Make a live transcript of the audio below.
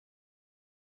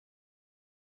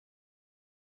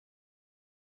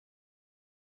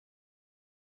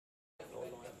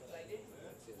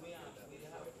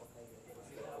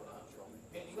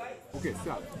Okay,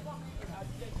 start.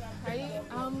 Hi,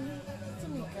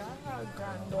 Tamika, her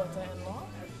granddaughter-in-law.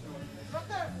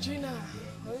 Drina,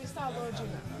 what do you start about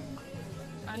Drina?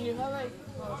 I knew her like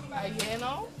a year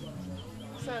now.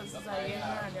 So it's a year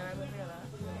now and then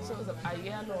so it was a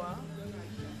year now.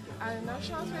 And in a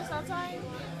short space of time,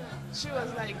 she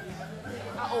was like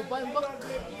an open book,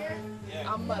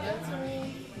 a mother to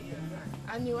me.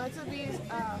 I knew her to be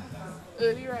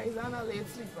early riser and a late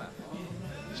sleeper.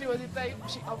 She was the type,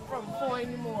 she up from 4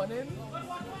 in the morning,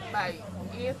 by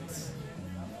 8,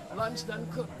 lunch done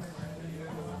cook.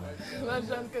 Lunch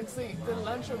done cook, so eat the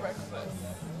lunch or breakfast.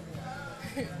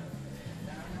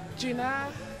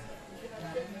 Gina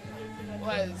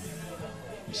was,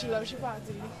 she loved she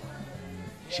party.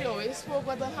 She always spoke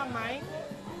what's on her mind,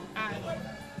 and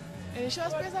in a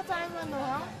short space of time I know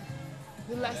her,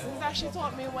 the lessons that she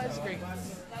taught me was great.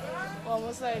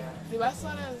 Almost like the best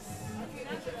one is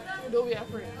don't be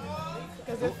afraid.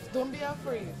 Because if don't be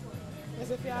afraid,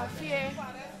 because if you have fear,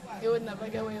 you would never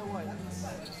get what you want.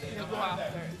 You go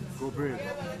after it. Go brave.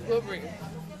 Go brave.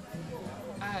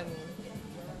 And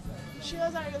she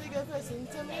was a really good person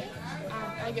to me,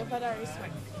 and I give her that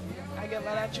respect. I give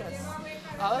her that trust.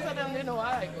 All of them they know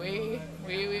her like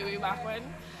way back when.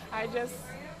 I just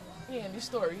hear the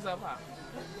stories of her.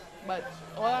 But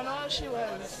all in all, she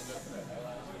was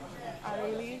a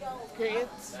really great,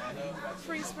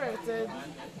 free-spirited,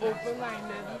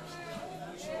 open-minded,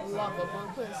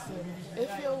 lovable person. If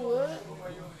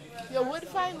you would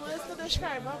find words to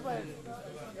describe her, but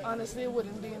honestly, it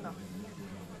wouldn't be enough.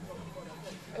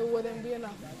 It wouldn't be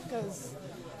enough because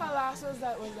her last was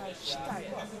that she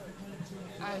tired.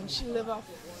 And she lived a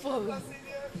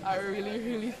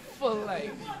really full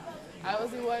life. I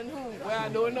was the one where I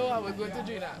don't know, I would go to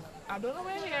Drina. I don't know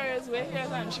where here is,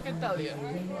 and she can tell you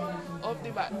off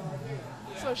the bat.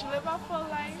 So she lived a full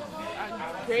life,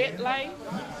 a great life.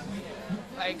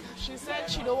 Like she said,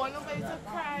 she don't want nobody to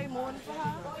cry, mourn for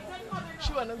her.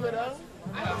 She want to go down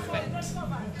and affect.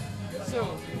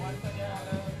 So,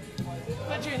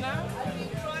 for Drina,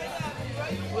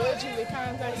 words really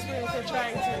can't explain to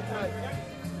trying to, but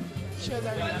she was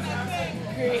a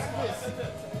really great person.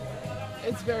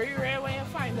 It's very rare when you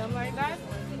find them like that,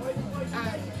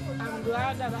 and I'm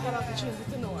glad that I had the opportunity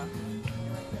to know her.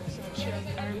 So she was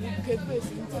a really good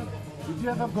person to me. Did you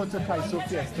ever go to Kaiso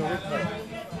Fiesta with her?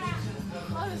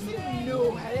 Honestly,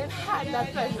 no, I didn't have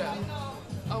that pleasure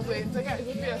of going to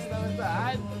Kaiso Fiesta with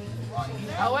her.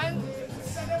 I went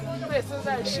places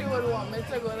that she would want me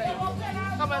to go, like,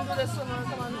 come and do this summer,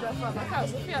 come and do that for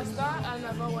Kaiso Fiesta. I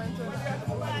never went to that.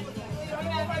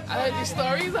 I heard the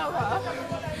stories of her,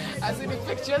 I see the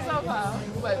pictures of her,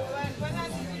 but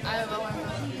I never went.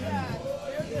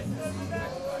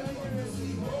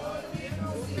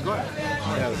 Go ahead.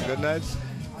 Yes, good night.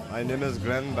 My name is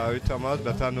Glenn Barry Thomas,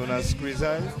 better known as Squeeze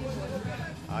Eye.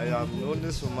 I have known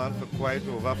this woman for quite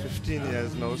over 15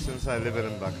 years now since I live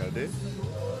in Bakade.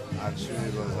 And she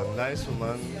was a nice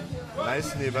woman,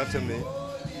 nice neighbor to me.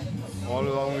 All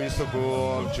along we used to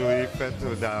go Joey Fett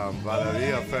with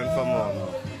Valerie, a friend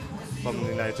from the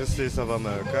United States of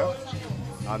America.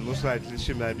 And most likely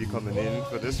she might be coming in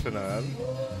for this funeral.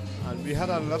 And we had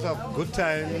a lot of good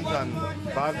times and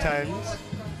bad times.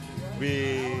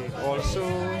 We also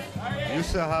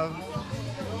used to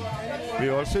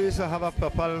have a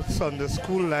proper Sunday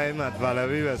school line at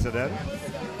Valerie Residence.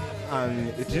 And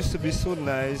it used to be so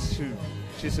nice. She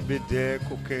used to be there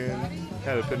cooking,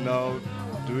 helping out,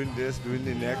 doing this, doing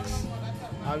the next.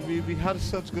 And we had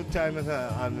such good time with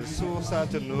her, and it's so sad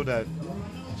to know that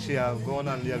she has gone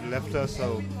and left us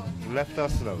now.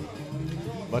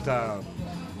 But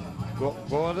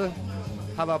God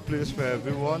have a place for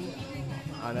everyone,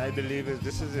 and I believe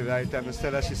this is the right time.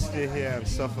 Instead of she stay here and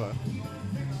suffer,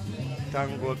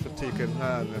 thank God for taking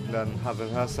her and then having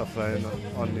her suffering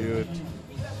on the earth.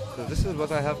 So this is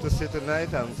what I have to say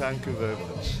tonight, and thank you very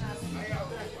much.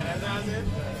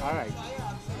 All right.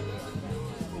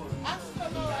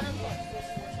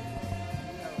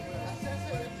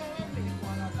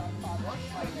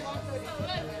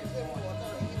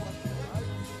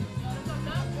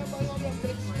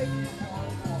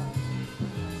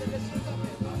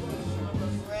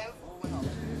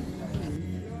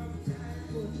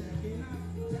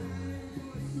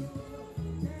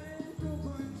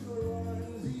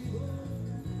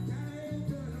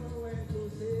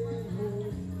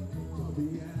 Be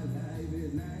alive.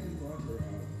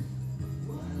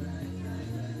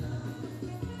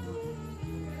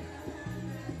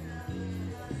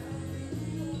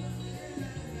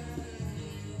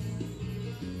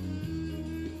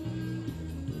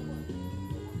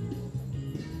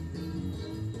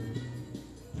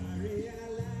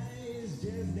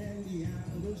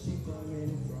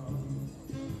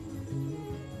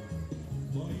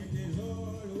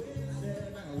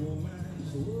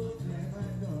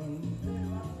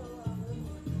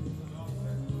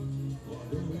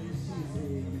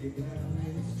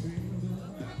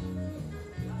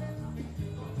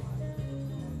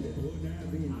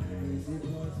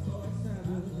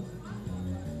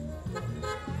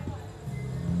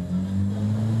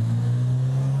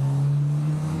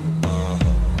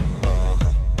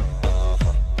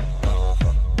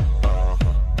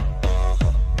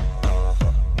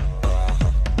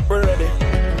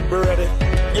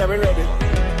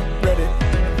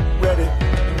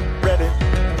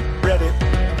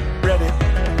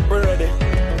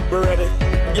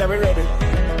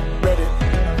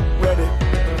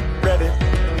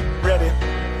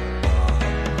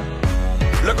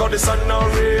 sun now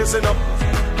raising up,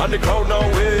 and the crowd now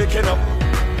waking up.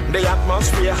 The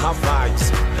atmosphere have vibes,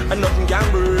 and nothing can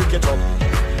break it up.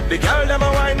 The girl them a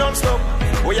wine non-stop.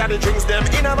 We had the drinks them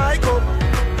in a my cup.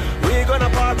 We gonna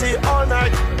party all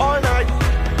night, all night.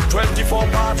 24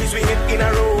 parties we hit in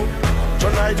a row.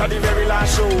 Tonight at the very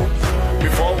last show,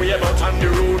 before we head out on the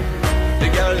road. The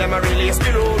girl them a release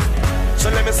the load. So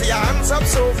let me see your hands up,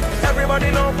 so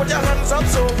everybody know, put your hands up,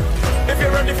 so if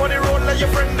you're ready for the road, let your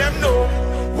friend them know.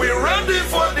 We're ready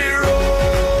for the road.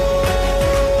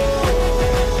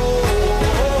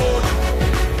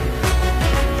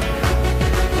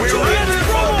 We're ready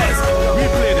for the road. We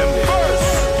play them first.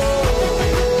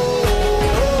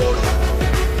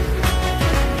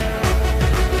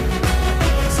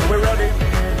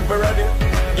 We're ready,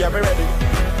 yeah, we're ready,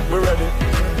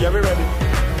 yeah, we're ready,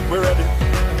 we're ready,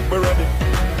 we're ready,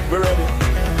 we're ready,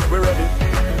 we're ready,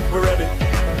 we're ready,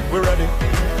 we're ready,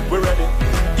 we're ready,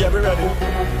 yeah, we're ready,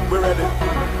 we're ready.